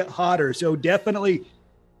going to get hotter. So definitely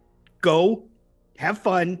go, have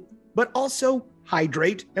fun, but also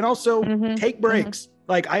hydrate and also take breaks.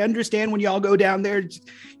 Like, I understand when y'all go down there,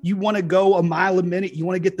 you want to go a mile a minute. You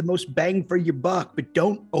want to get the most bang for your buck, but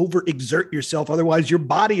don't overexert yourself. Otherwise, your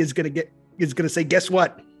body is going to say, guess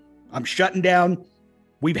what? I'm shutting down.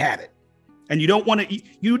 We've had it. And you don't want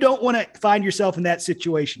to find yourself in that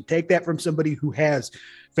situation. Take that from somebody who has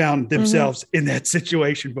found themselves in that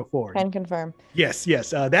situation before. Can confirm. Yes.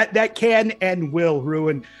 That can and will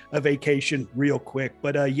ruin a vacation real quick.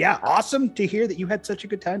 But yeah, awesome to hear that you had such a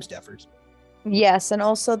good time, Steffers. Yes, and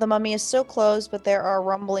also the Mummy is still closed, but there are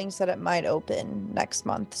rumblings that it might open next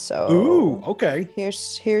month. So okay.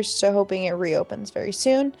 Here's to hoping it reopens very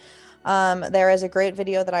soon. There is a great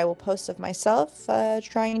video that I will post of myself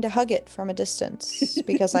trying to hug it from a distance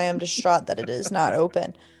because I am distraught that it is not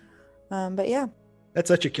open. But yeah. That's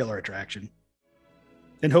such a killer attraction.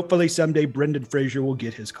 And hopefully someday Brendan Fraser will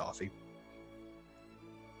get his coffee.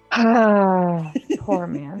 Poor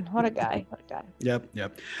man. What a guy.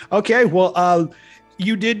 Yep. Okay. Well,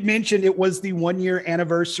 you did mention it was the 1-year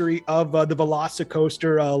anniversary of the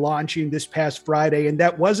Velocicoaster launching this past Friday. And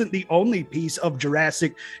that wasn't the only piece of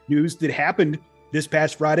Jurassic news that happened this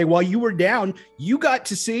past Friday. While you were down, you got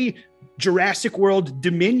to see Jurassic World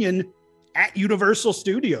Dominion at Universal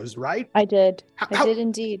Studios, right? I did. I did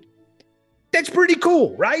indeed. That's pretty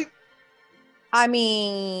cool, right? I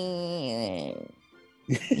mean,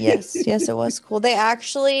 yes, it was cool. They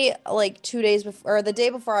actually, like 2 days before, or the day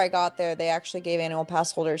before I got there, they actually gave annual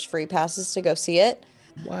pass holders free passes to go see it.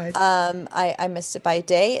 What? I missed it by a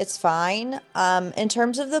day. It's fine. In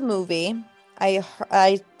terms of the movie,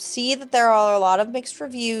 I see that there are a lot of mixed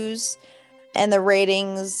reviews and the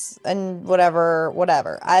ratings and whatever.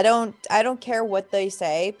 I don't care what they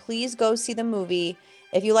say. Please go see the movie.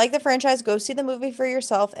 If you like the franchise, go see the movie for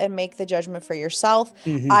yourself and make the judgment for yourself.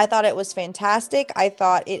 I thought it was fantastic. I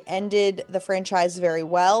thought it ended the franchise very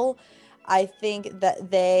well. I think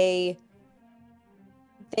that they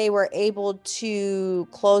were able to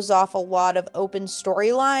close off a lot of open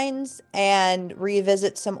storylines and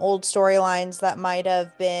revisit some old storylines that might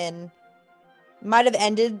have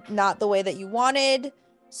ended not the way that you wanted.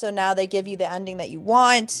 So now they give you the ending that you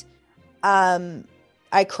want.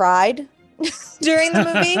 I cried during the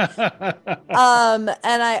movie.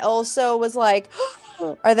 And I also was like,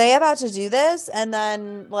 are they about to do this? And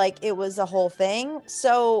then like it was a whole thing.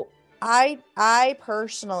 So I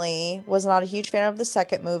personally was not a huge fan of the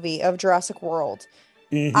second movie of Jurassic World.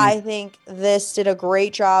 I think this did a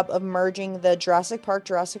great job of merging the Jurassic Park,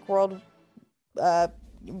 Jurassic World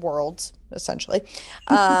worlds, essentially,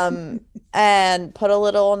 and put a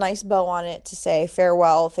little nice bow on it to say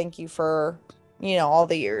farewell. Thank you for, all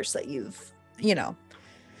the years that you've,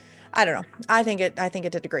 I don't know. I think it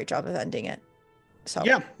did a great job of ending it. So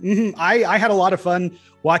yeah, I had a lot of fun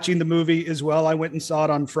watching the movie as well. I went and saw it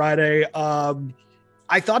on Friday.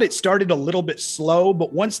 I thought it started a little bit slow,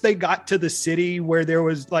 but once they got to the city where there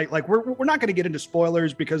was like we're not going to get into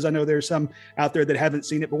spoilers because I know there's some out there that haven't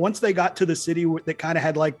seen it, but once they got to the city that kind of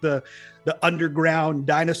had like the underground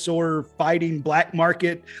dinosaur fighting black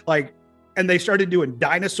market, and they started doing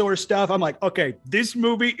dinosaur stuff, I'm like, okay, this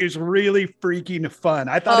movie is really freaking fun.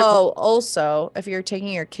 I thought also, if you're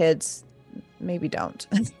taking your kids, maybe don't.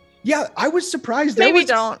 Yeah, I was surprised. Maybe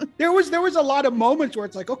don't. There was a lot of moments where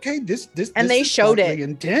it's like, okay, this and they is showed it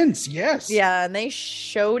intense. Yes. Yeah, and they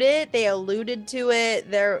showed it. They alluded to it.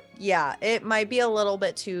 Yeah, it might be a little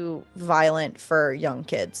bit too violent for young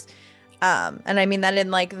kids. And I mean that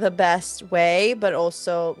in like the best way, but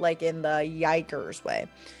also like in the yikers way.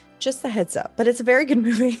 Just a heads up. But it's a very good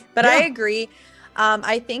movie. But I agree.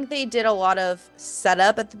 I think they did a lot of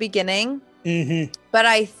setup at the beginning. But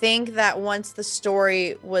I think that once the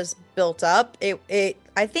story was built up, I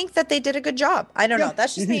think that they did a good job. I don't know.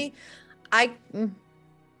 That's just me. I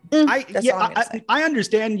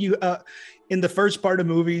understand you. In the first part of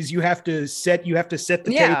movies, you have to set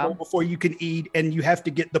the table before you can eat, and you have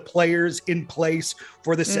to get the players in place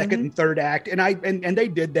for the second and third act. And they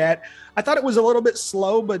did that. I thought it was a little bit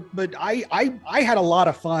slow, but I had a lot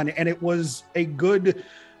of fun, and it was a good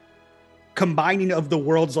combining of the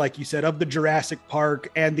worlds, like you said, of the Jurassic Park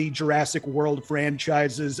and the Jurassic World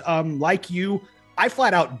franchises. Like you, I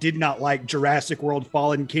flat out did not like Jurassic World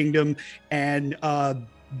Fallen Kingdom, and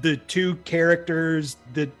the two characters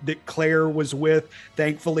that Claire was with,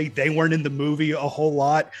 thankfully they weren't in the movie a whole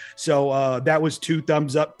lot. So that was 2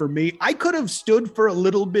 thumbs up for me. I could have stood for a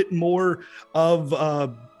little bit more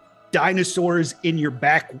of dinosaurs in your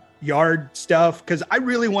backyard stuff, because I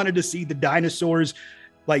really wanted to see the dinosaurs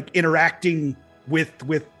like interacting with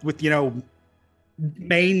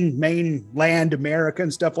mainland America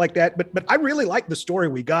and stuff like that. But I really liked the story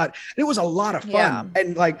we got. And it was a lot of fun. Yeah.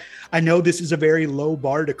 And like, I know this is a very low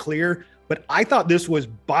bar to clear, but I thought this was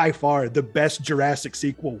by far the best Jurassic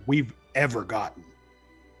sequel we've ever gotten.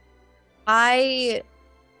 My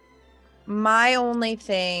only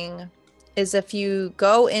thing is if you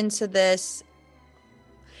go into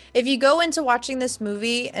watching this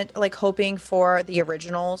movie and like hoping for the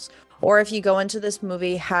originals, or if you go into this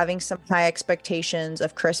movie having some high expectations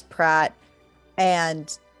of Chris Pratt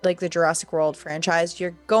and like the Jurassic World franchise,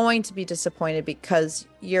 you're going to be disappointed because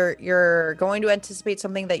you're going to anticipate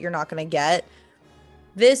something that you're not going to get.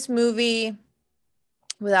 This movie,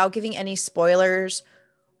 without giving any spoilers,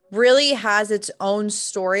 really has its own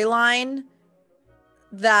storyline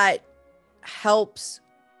that helps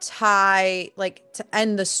to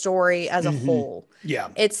end the story as a whole. Yeah.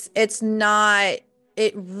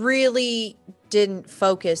 It really didn't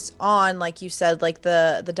focus on, like you said, like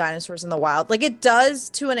the dinosaurs in the wild. Like it does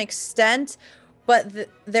to an extent, but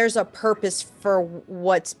there's a purpose for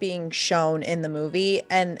what's being shown in the movie,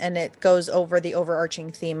 and it goes over the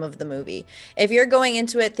overarching theme of the movie. If you're going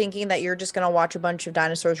into it thinking that you're just going to watch a bunch of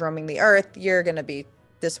dinosaurs roaming the earth, you're going to be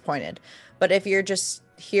disappointed. But if you're just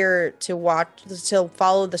here to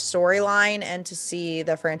follow the storyline and to see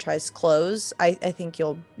the franchise close, I think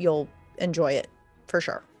you'll enjoy it for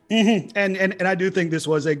sure. And I do think this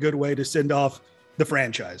was a good way to send off the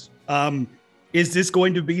franchise. Is this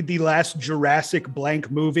going to be the last Jurassic blank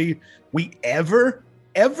movie we ever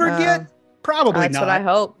get? Probably that's not. That's what I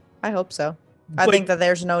hope. I hope so. I think that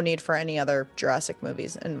there's no need for any other Jurassic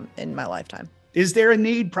movies in my lifetime. Is there a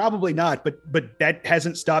need? Probably not, but that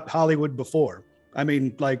hasn't stopped Hollywood before. I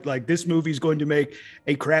mean, like this movie is going to make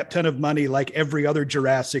a crap ton of money like every other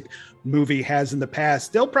Jurassic movie has in the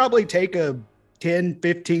past. They'll probably take a 10,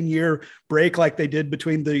 15 year break like they did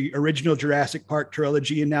between the original Jurassic Park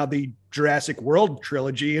trilogy and now the Jurassic World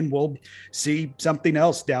trilogy, and we'll see something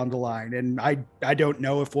else down the line. And I don't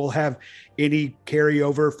know if we'll have any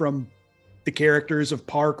carryover from the characters of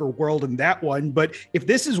Park or World in that one, but if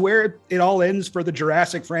this is where it all ends for the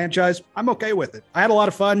Jurassic franchise, I'm okay with it. I had a lot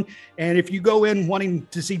of fun, and if you go in wanting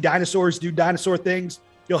to see dinosaurs do dinosaur things,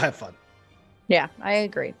 you'll have fun. Yeah, I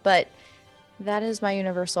agree. But that is my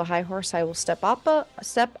Universal high horse I will step off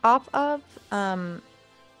of.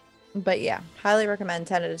 But yeah, highly recommend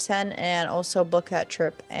 10 out of 10, and also book that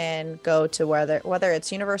trip and go to whether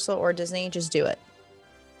it's Universal or Disney, just do it.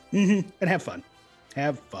 And have fun.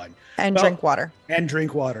 Have fun. And drink water. And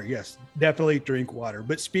drink water. Yes, definitely drink water.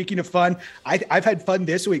 But speaking of fun, I've had fun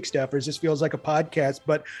this week, Steffers. This feels like a podcast.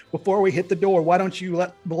 But before we hit the door, why don't you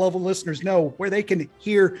let the beloved listeners know where they can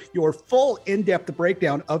hear your full in-depth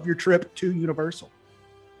breakdown of your trip to Universal?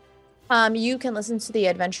 You can listen to the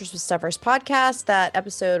Adventures with Steffers podcast. That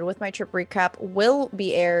episode with my trip recap will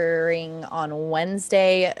be airing on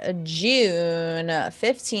Wednesday, June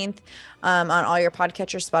 15th, on all your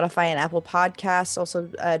podcatchers, Spotify and Apple Podcasts. Also,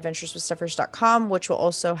 adventureswithsteffers.com, which will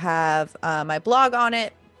also have my blog on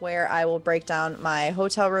it, where I will break down my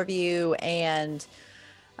hotel review and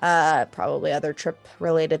probably other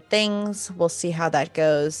trip-related things. We'll see how that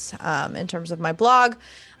goes in terms of my blog.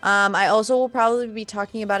 I also will probably be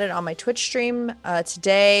talking about it on my Twitch stream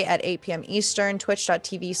today at 8 p.m. Eastern,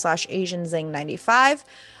 twitch.tv/AsianZing95.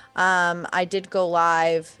 I did go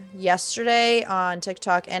live yesterday on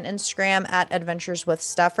TikTok and Instagram at Adventures with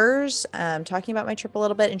Steffers, talking about my trip a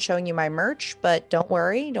little bit and showing you my merch, but don't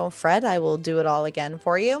worry, don't fret, I will do it all again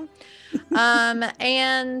for you.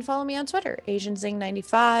 And follow me on Twitter,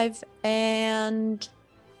 AsianZing95, and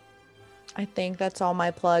I think that's all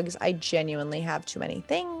my plugs. I genuinely have too many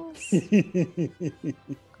things,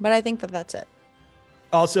 but I think that's it.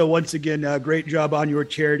 Also, once again, great job on your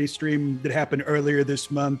charity stream that happened earlier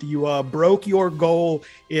this month. You broke your goal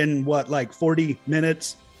in what, like 40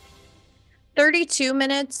 minutes? 32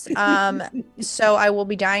 minutes. So I will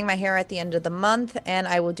be dyeing my hair at the end of the month, and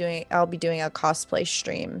I'll be doing a cosplay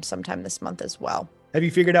stream sometime this month as well. Have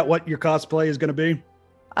you figured out what your cosplay is going to be?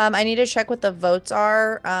 I need to check what the votes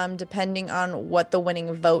are. Depending on what the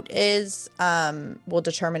winning vote is, will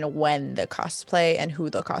determine when the cosplay and who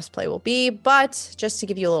the cosplay will be. But just to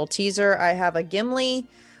give you a little teaser, I have a Gimli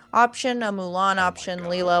option, a Mulan option,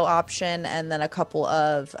 Lilo option, and then a couple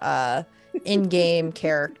of in-game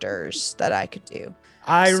characters that I could do.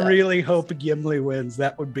 I really hope Gimli wins.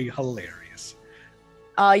 That would be hilarious.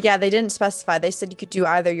 Yeah, they didn't specify. They said you could do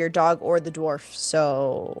either your dog or the dwarf.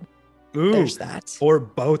 So there's that. Or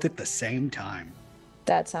both at the same time.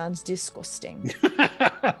 That sounds disgusting.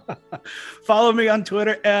 Follow me on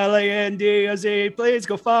Twitter, LANDOZ. Please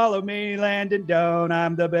go follow me, Landon Doan.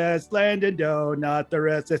 I'm the best, Landon Doan, not the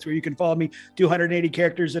rest. That's where you can follow me, 280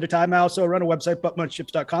 characters at a time. I also run a website,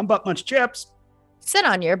 buttmunchchips.com. Buttmunchchips. Sit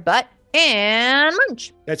on your butt and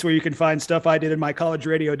munch. That's where you can find stuff I did in my college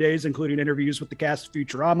radio days, including interviews with the cast of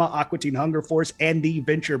Futurama, Aqua Teen Hunger Force, and the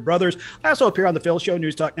Venture Brothers. I also appear on the Phil Show,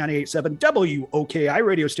 News Talk 98.7 WOKI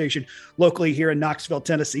radio station, locally here in Knoxville,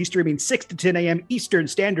 Tennessee, streaming 6 to 10 a.m. Eastern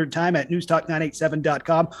Standard Time at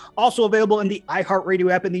newstalk987.com. Also available in the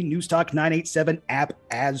iHeartRadio app and the News Talk 987 app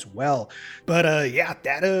as well. But yeah,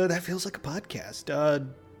 that feels like a podcast.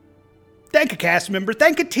 Thank a cast member.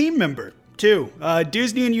 Thank a team member. Too.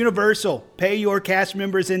 Disney and Universal, pay your cast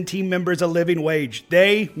members and team members a living wage.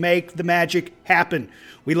 They make the magic happen.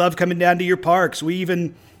 We love coming down to your parks. We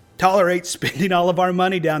even tolerate spending all of our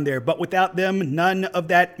money down there. But without them, none of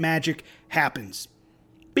that magic happens.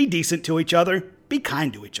 Be decent to each other. Be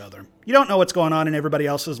kind to each other. You don't know what's going on in everybody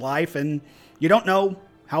else's life, and you don't know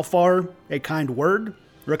how far a kind word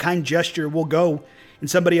or a kind gesture will go in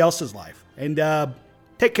somebody else's life. And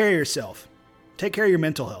take care of yourself. Take care of your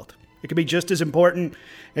mental health. It can be just as important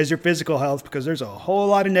as your physical health because there's a whole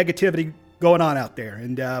lot of negativity going on out there,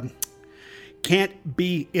 and can't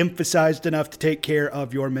be emphasized enough to take care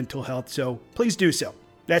of your mental health. So please do so.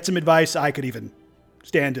 That's some advice I could even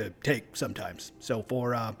stand to take sometimes. So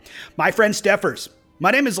for my friend Steffers, my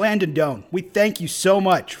name is Landon Doan. We thank you so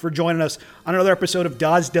much for joining us on another episode of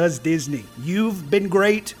Dawes Does Disney. You've been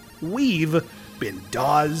great. We've been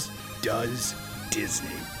Dawes Does Disney.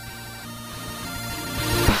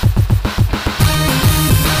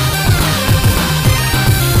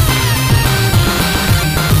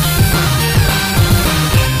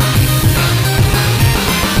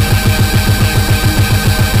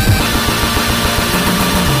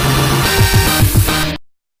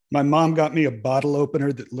 My mom got me a bottle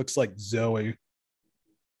opener that looks like Zoe.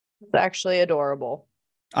 It's actually adorable.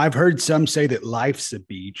 I've heard some say that life's a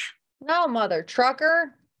beach. No, mother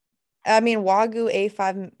trucker. I mean, Wagyu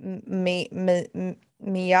A5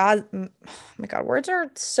 Miyaz. Oh my God, words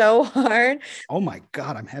are so hard. Oh my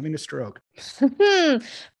God, I'm having a stroke. Fun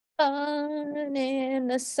in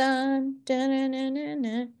the sun.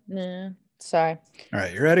 Sorry. All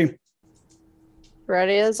right, you ready?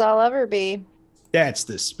 Ready as I'll ever be. That's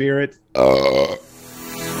the spirit. You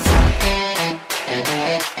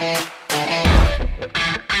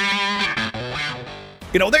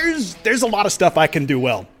know, there's a lot of stuff I can do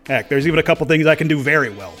well. Heck, there's even a couple things I can do very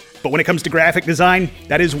well. But when it comes to graphic design,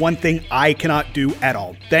 that is one thing I cannot do at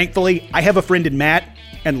all. Thankfully, I have a friend in Matt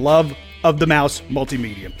and Love of the Mouse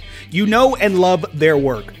Multimedia. You know and love their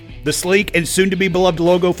work. The sleek and soon-to-be beloved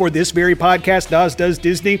logo for this very podcast, Dawes Does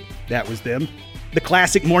Disney, that was them. The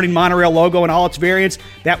classic Morning Monorail logo in all its variants,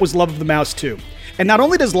 that was Love of the Mouse too. And not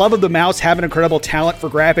only does Love of the Mouse have an incredible talent for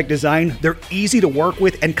graphic design, they're easy to work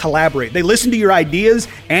with and collaborate. They listen to your ideas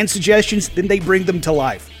and suggestions, then they bring them to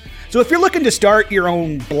life. So if you're looking to start your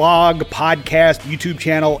own blog, podcast, YouTube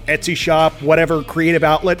channel, Etsy shop, whatever creative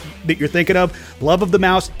outlet that you're thinking of, Love of the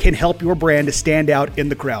Mouse can help your brand to stand out in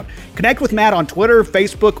the crowd. Connect with Matt on Twitter,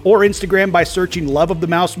 Facebook, or Instagram by searching Love of the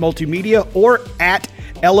Mouse Multimedia or at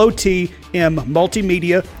LOTM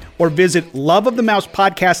Multimedia, or visit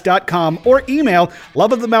loveofthemousepodcast.com or email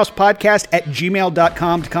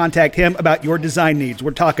loveofthemousepodcast@gmail.com to contact him about your design needs.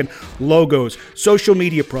 We're talking logos, social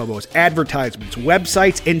media promos, advertisements,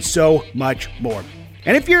 websites, and so much more.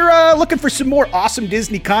 And if you're looking for some more awesome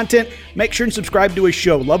Disney content, make sure and subscribe to his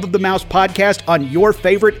show, Love of the Mouse Podcast, on your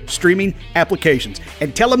favorite streaming applications.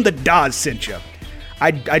 And tell him the Dawes sent you. I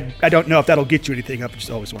don't know if that'll get you anything. I just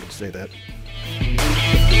always wanted to say that.